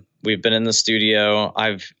 We've been in the studio.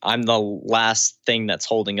 I'm the last thing that's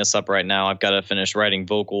holding us up right now. I've got to finish writing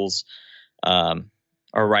vocals, or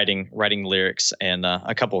writing lyrics and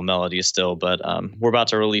a couple of melodies still. But we're about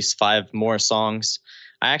to release 5 more songs.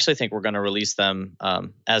 I actually think we're going to release them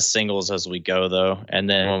as singles as we go, though. And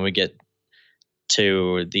then when we get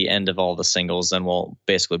to the end of all the singles, then we'll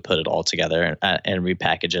basically put it all together and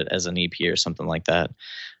repackage it as an EP or something like that.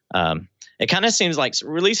 It kind of seems like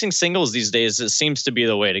releasing singles these days, it seems to be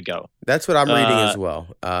the way to go. That's what I'm reading as well.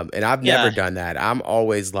 And I've never done that. I'm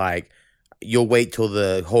always like, you'll wait till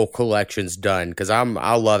the whole collection's done. Because I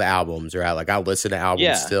love albums, right? Like I listen to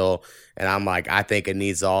albums still. And I'm like, I think it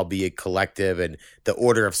needs to all be a collective. And the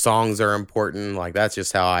order of songs are important. Like that's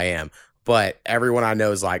just how I am. But everyone I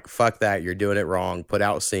know is like, fuck that. You're doing it wrong. Put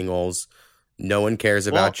out singles. No one cares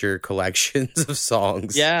about your collections of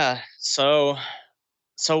songs. Yeah. So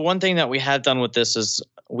one thing that we have done with this is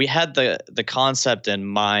we had the concept in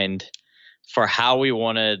mind for how we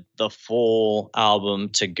wanted the full album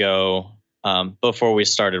to go before we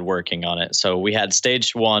started working on it. So we had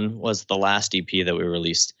stage 1 was the last EP that we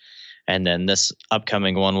released. And then this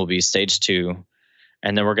upcoming one will be stage 2.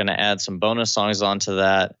 And then we're going to add some bonus songs onto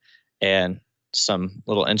that and some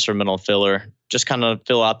little instrumental filler, just kind of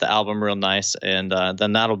fill out the album real nice. And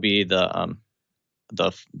then that'll be the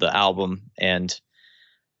album. And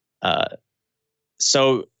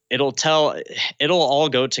so it'll all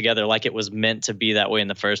go together like it was meant to be that way in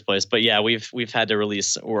the first place. But yeah, we've had to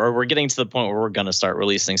release, or we're getting to the point where we're going to start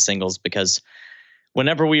releasing singles, because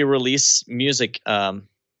whenever we release music,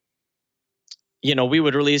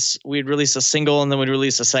 we'd release a single and then we'd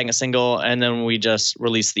release a second single and then we just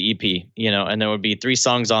release the EP, and there would be 3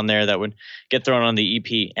 songs on there that would get thrown on the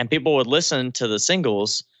EP, and people would listen to the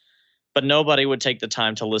singles, but nobody would take the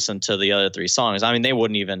time to listen to the other 3 songs. I mean, they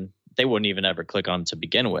wouldn't even ever click on to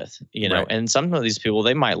begin with, Right. And some of these people,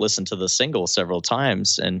 they might listen to the single several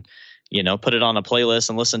times and, put it on a playlist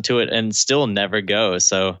and listen to it and still never go.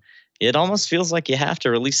 So it almost feels like you have to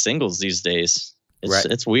release singles these days.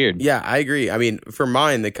 It's weird. Yeah, I agree. I mean, for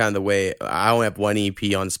mine, the way I only have 1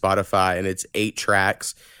 EP on Spotify and it's 8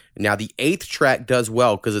 tracks. Now the 8th track does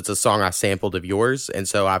well because it's a song I sampled of yours. And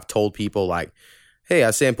so I've told people like, hey,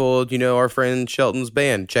 I sampled, our friend Shelton's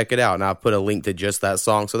band. Check it out. And I'll put a link to just that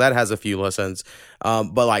song. So that has a few listens.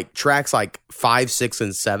 But like tracks like 5, 6,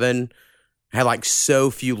 and 7 had like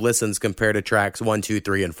so few listens compared to tracks 1, 2,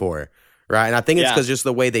 3, and 4. Right. And I think it's because just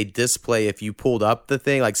the way they display, if you pulled up the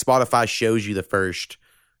thing, like Spotify shows you the first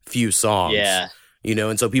few songs. Yeah.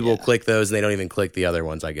 And so people click those and they don't even click the other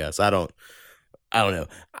ones, I guess. I don't know.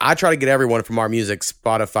 I try to get everyone from our music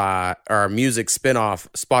spinoff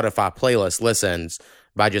Spotify playlist listens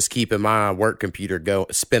by just keeping my work computer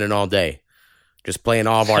spinning all day, just playing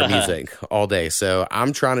all of our music all day. So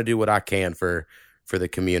I'm trying to do what I can for the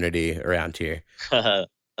community around here.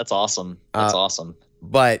 That's awesome. That's awesome.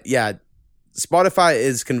 But yeah, Spotify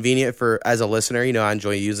is convenient as a listener. I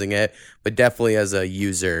enjoy using it, but definitely as a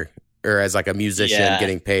user or as like a musician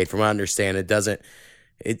getting paid. From what I understand, it doesn't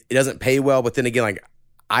pay well. But then again, like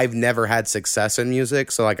I've never had success in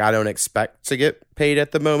music, so like I don't expect to get paid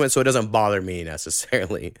at the moment, so it doesn't bother me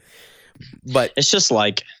necessarily. But it's just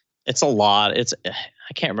like it's a lot. I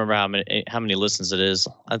can't remember how many listens it is.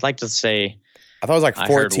 I'd like to say. I thought it was like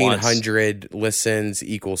 1,400 listens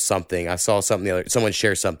equals something. I saw something someone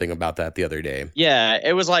shared something about that the other day. Yeah,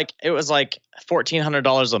 it was like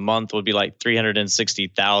 $1,400 a month would be like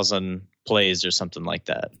 360,000 plays or something like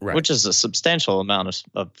that, right. Which is a substantial amount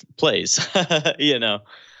of plays,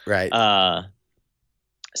 Right.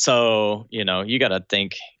 So, you got to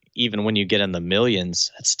think even when you get in the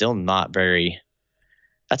millions, it's still not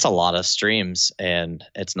that's a lot of streams and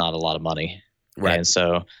it's not a lot of money. Right. And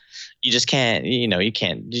so you just can't, you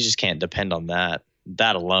just can't depend on that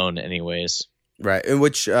alone anyways. Right. In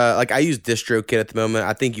which, like, I use DistroKid at the moment.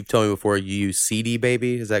 I think you've told me before you use CD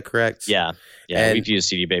Baby. Is that correct? Yeah. We've used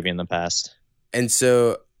CD Baby in the past. And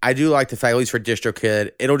so I do like the fact, at least for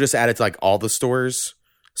DistroKid, it'll just add it to like all the stores.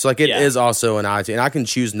 So like it is also an iTunes, and I can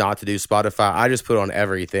choose not to do Spotify. I just put it on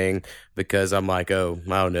everything because I'm like, oh,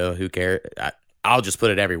 I don't know, who cares? I'll just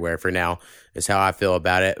put it everywhere for now. Is how I feel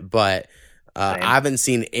about it. But I haven't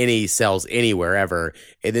seen any sales anywhere ever,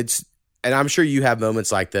 and I'm sure you have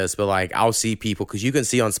moments like this. But like I'll see people, because you can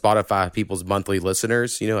see on Spotify people's monthly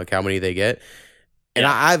listeners, like how many they get. And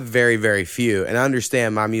I have very, very few. And I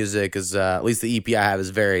understand my music is, at least the EP I have is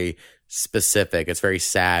very specific. It's very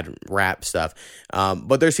sad rap stuff.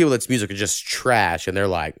 But there's people that's music is just trash. And they're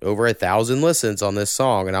like, over 1,000 listens on this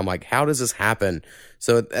song. And I'm like, how does this happen?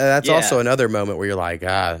 So that's also another moment where you're like,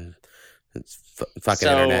 it's fucking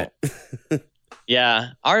internet.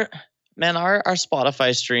 Yeah. Our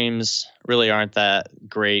Spotify streams really aren't that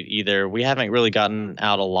great either. We haven't really gotten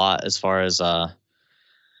out a lot as far as,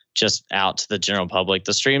 just out to the general public.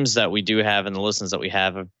 The streams that we do have and the listens that we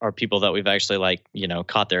have are people that we've actually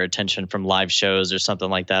caught their attention from live shows or something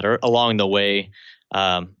like that, or along the way.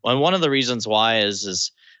 And one of the reasons why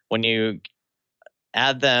is when you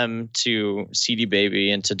add them to CD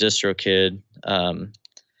Baby and to DistroKid,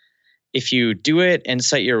 if you do it and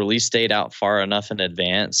set your release date out far enough in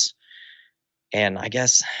advance, and I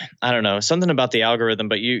guess, I don't know, something about the algorithm,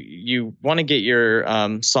 but you want to get your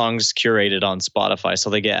songs curated on Spotify so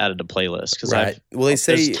they get added to playlists. Because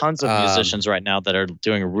there's tons of musicians right now that are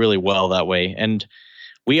doing really well that way. And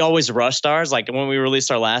we always rushed ours. Like when we released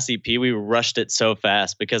our last EP, we rushed it so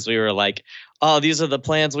fast because we were like, oh, these are the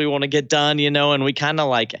plans we want to get done, and we kind of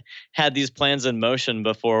like had these plans in motion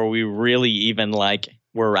before we really even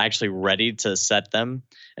were actually ready to set them.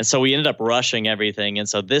 And so we ended up rushing everything. And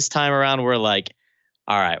so this time around, we're like,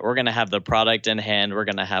 all right, we're going to have the product in hand. We're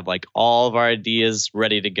going to have all of our ideas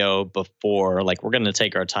ready to go before, we're going to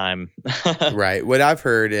take our time. Right. What I've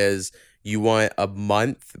heard is you want a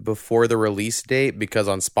month before the release date, because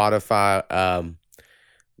on Spotify,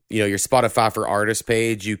 your Spotify for Artists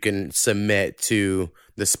page, you can submit to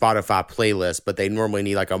the Spotify playlist, but they normally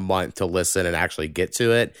need a month to listen and actually get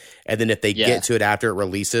to it. And then if they get to it after it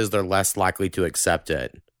releases, they're less likely to accept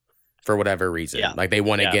it for whatever reason. Yeah. They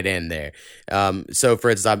want to get in there. So for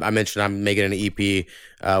instance, I mentioned I'm making an EP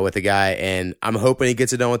with a guy, and I'm hoping he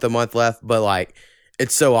gets it done with a month left, but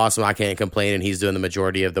it's so awesome. I can't complain. And he's doing the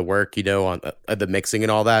majority of the work, on the mixing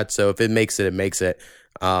and all that. So if it makes it, it makes it.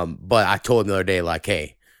 But I told him the other day,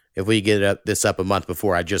 hey, if we get this up a month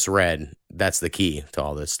before I just read, that's the key to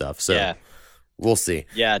all this stuff. So we'll see.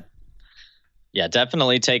 Yeah. Yeah,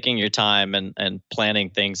 definitely taking your time and planning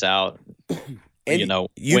things out. And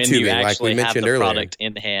when you actually have the product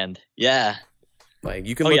in hand. Yeah.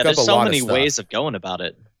 You can look up a lot of stuff. There's so many ways of going about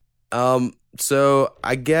it. So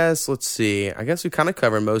I guess, let's see. I guess we kind of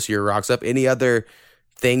covered most of your rocks up. Any other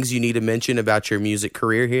things you need to mention about your music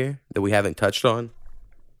career here that we haven't touched on?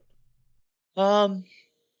 I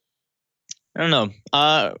don't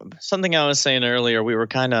know. Something I was saying earlier, we were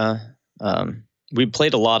kind of we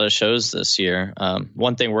played a lot of shows this year.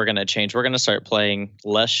 One thing we're going to change, we're going to start playing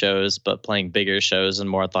less shows, but playing bigger shows and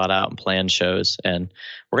more thought out and planned shows. And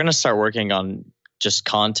we're going to start working on just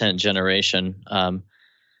content generation.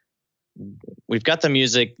 We've got the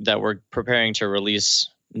music that we're preparing to release,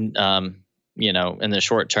 in the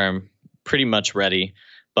short term, pretty much ready.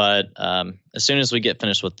 But as soon as we get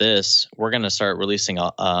finished with this, we're going to start releasing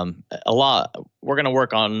a lot. We're going to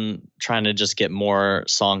work on trying to just get more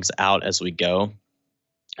songs out as we go,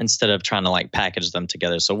 instead of trying to package them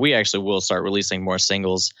together. So we actually will start releasing more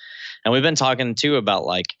singles. And we've been talking too about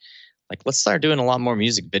let's start doing a lot more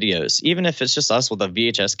music videos, even if it's just us with a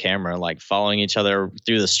VHS camera, following each other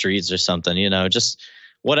through the streets or something, just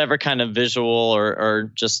whatever kind of visual or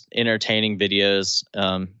just entertaining videos.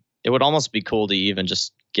 It would almost be cool to even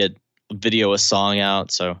just get a video, a song out.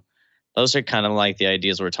 So those are kind of the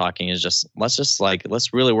ideas we're talking is just,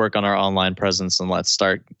 let's really work on our online presence and let's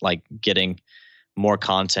start getting more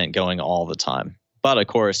content going all the time. But of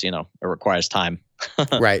course, it requires time.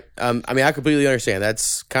 Right. I completely understand.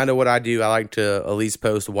 That's kind of what I do. I like to at least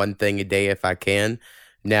post one thing a day if I can.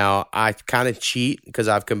 Now, I kind of cheat because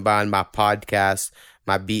I've combined my podcast,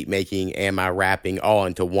 my beat making, and my rapping all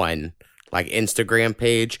into one Instagram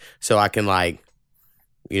page. So I can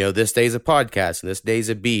this day's a podcast and this day's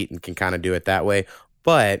a beat, and can kind of do it that way.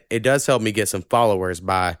 But it does help me get some followers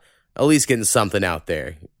by at least getting something out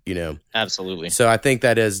there, Absolutely. So I think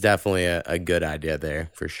that is definitely a good idea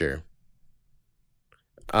there for sure.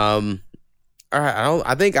 All right.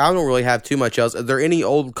 I don't really have too much else. Are there any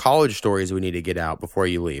old college stories we need to get out before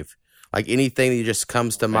you leave? Like anything that just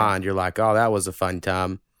comes to mind, you're like, oh, that was a fun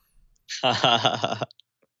time.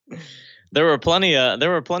 There were plenty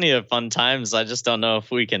of fun times. I just don't know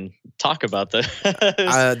if we can talk about those.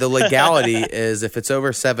 The legality is if it's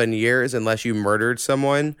over 7 years, unless you murdered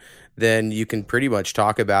someone, then you can pretty much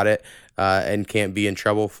talk about it and can't be in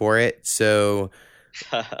trouble for it. So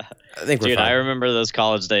I think we're fine. I remember those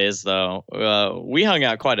college days though. We hung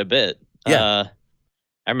out quite a bit. Yeah.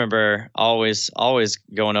 I remember always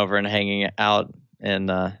going over and hanging out and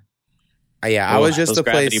I was just the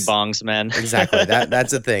gravity place. Bongs, man. Exactly.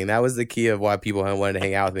 That's the thing. That was the key of why people wanted to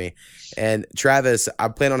hang out with me. And Travis, I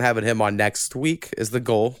plan on having him on next week is the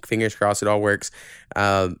goal. Fingers crossed it all works.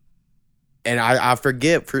 And I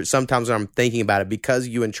forget sometimes when I'm thinking about it, because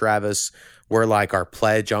you and Travis were like our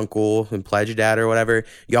pledge uncle and pledge dad or whatever,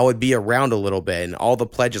 y'all would be around a little bit and all the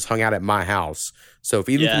pledges hung out at my house. So if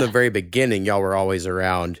even from the very beginning, y'all were always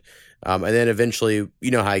around. And then eventually,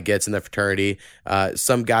 you know how it gets in the fraternity.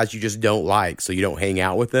 Some guys you just don't like, so you don't hang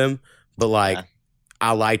out with them. But like,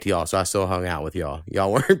 I liked y'all, so I still hung out with y'all.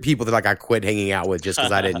 Y'all weren't people that like I quit hanging out with just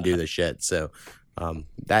because I didn't do the shit. So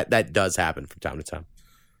that does happen from time to time.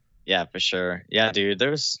 Yeah, for sure. Yeah, dude,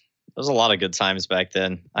 there was a lot of good times back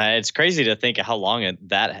then. It's crazy to think of how long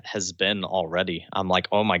that has been already. I'm like,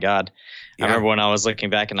 oh my God. Yeah. I remember when I was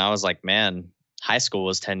looking back and I was like, man, high school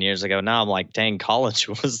was 10 years ago. Now I'm like, dang, college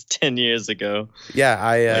was 10 years ago. Yeah,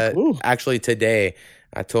 I actually today,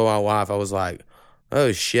 I told my wife, I was like,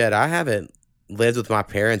 oh shit, I haven't lived with my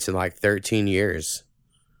parents in like 13 years.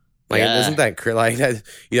 Like, isn't that like that?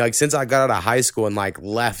 You know, like since I got out of high school and like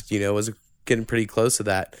left, you know, it was getting pretty close to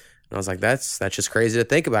that. And I was like, that's just crazy to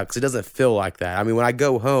think about because it doesn't feel like that. I mean, when I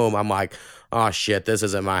go home, I'm like, oh shit, this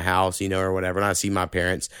isn't my house, you know, or whatever. And I see my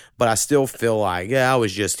parents, but I still feel like, yeah, I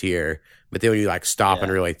was just here. But then when you like stop and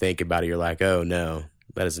really think about it, you're like, oh no,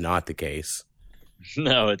 that is not the case.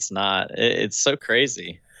 No, it's not. It's so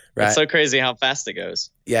crazy. Right. It's so crazy how fast it goes.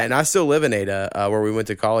 Yeah, and I still live in Ada, where we went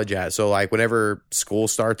to college at. So like whenever school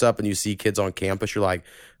starts up and you see kids on campus, you're like,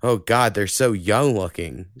 oh God, they're so young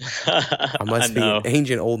looking. I must be an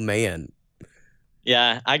ancient old man.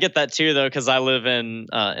 Yeah, I get that too though, because I live in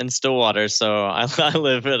Stillwater, so I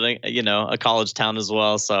live in a college town as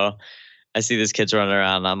well. So I see these kids running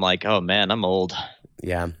around, and I'm like, oh man, I'm old.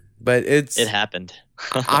 Yeah, but it happened.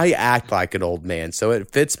 I act like an old man, so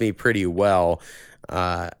it fits me pretty well.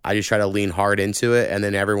 I just try to lean hard into it, and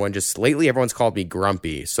then everyone's called me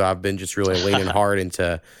grumpy, so I've been just really leaning hard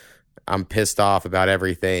into I'm pissed off about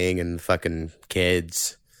everything and fucking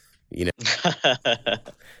kids, you know.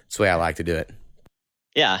 That's the way I like to do it.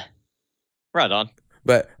 Yeah, right on.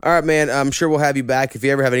 But all right, man, I'm sure we'll have you back if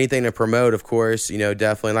you ever have anything to promote. Of course, you know,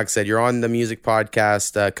 definitely. Like I said, you're on the music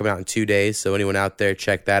podcast coming out in 2 days, so anyone out there,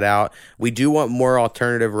 check that out. We do want more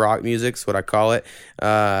alternative rock music, is what I call it.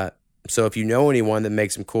 So if you know anyone that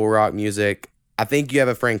makes some cool rock music, I think you have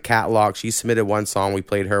a friend, Catlock. She submitted one song. We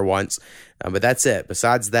played her once. But that's it.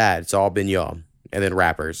 Besides that, it's all been y'all. And then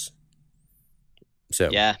rappers. So.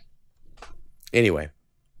 Yeah. Anyway.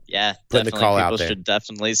 Yeah. Putting the call out there. People should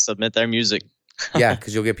definitely submit their music. Yeah,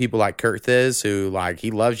 because you'll get people like Kurt Thiz who, like, he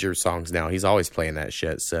loves your songs now. He's always playing that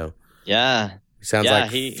shit. So. Yeah. Sounds like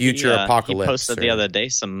future apocalypse. He posted the other day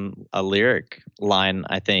a lyric line,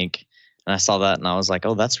 I think. And I saw that and I was like,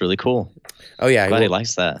 oh, that's really cool. Oh, yeah. Glad he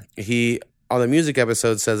likes that. He, on the music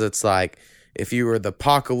episode, says it's like, if you were the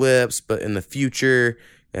apocalypse, but in the future,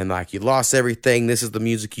 and like you lost everything, this is the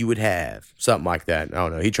music you would have. Something like that. I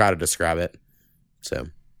don't know. He tried to describe it. So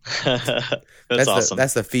that's awesome.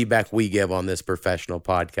 That's the feedback we give on this professional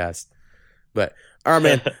podcast. But all right,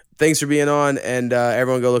 man. Thanks for being on, and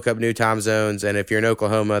everyone go look up New Time Zones. And if you're in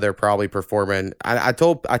Oklahoma, they're probably performing. I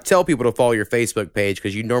tell people to follow your Facebook page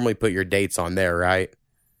because you normally put your dates on there, right?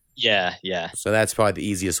 Yeah. So that's probably the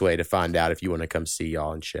easiest way to find out if you want to come see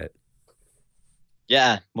y'all and shit.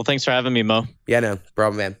 Yeah. Well, thanks for having me, Mo. Yeah, no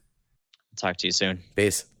problem, man. Talk to you soon.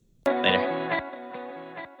 Peace. Later.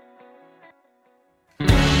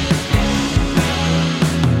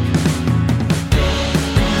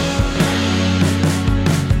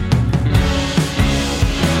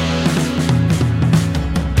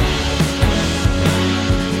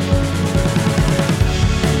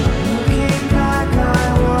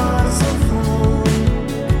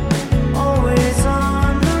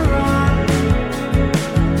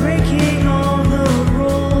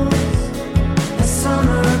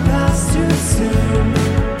 Summer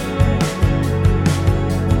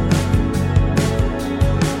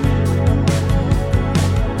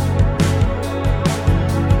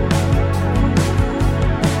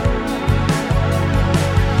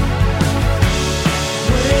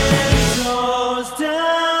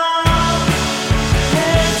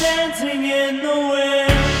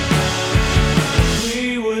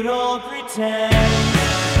pretend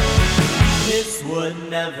this would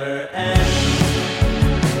never end.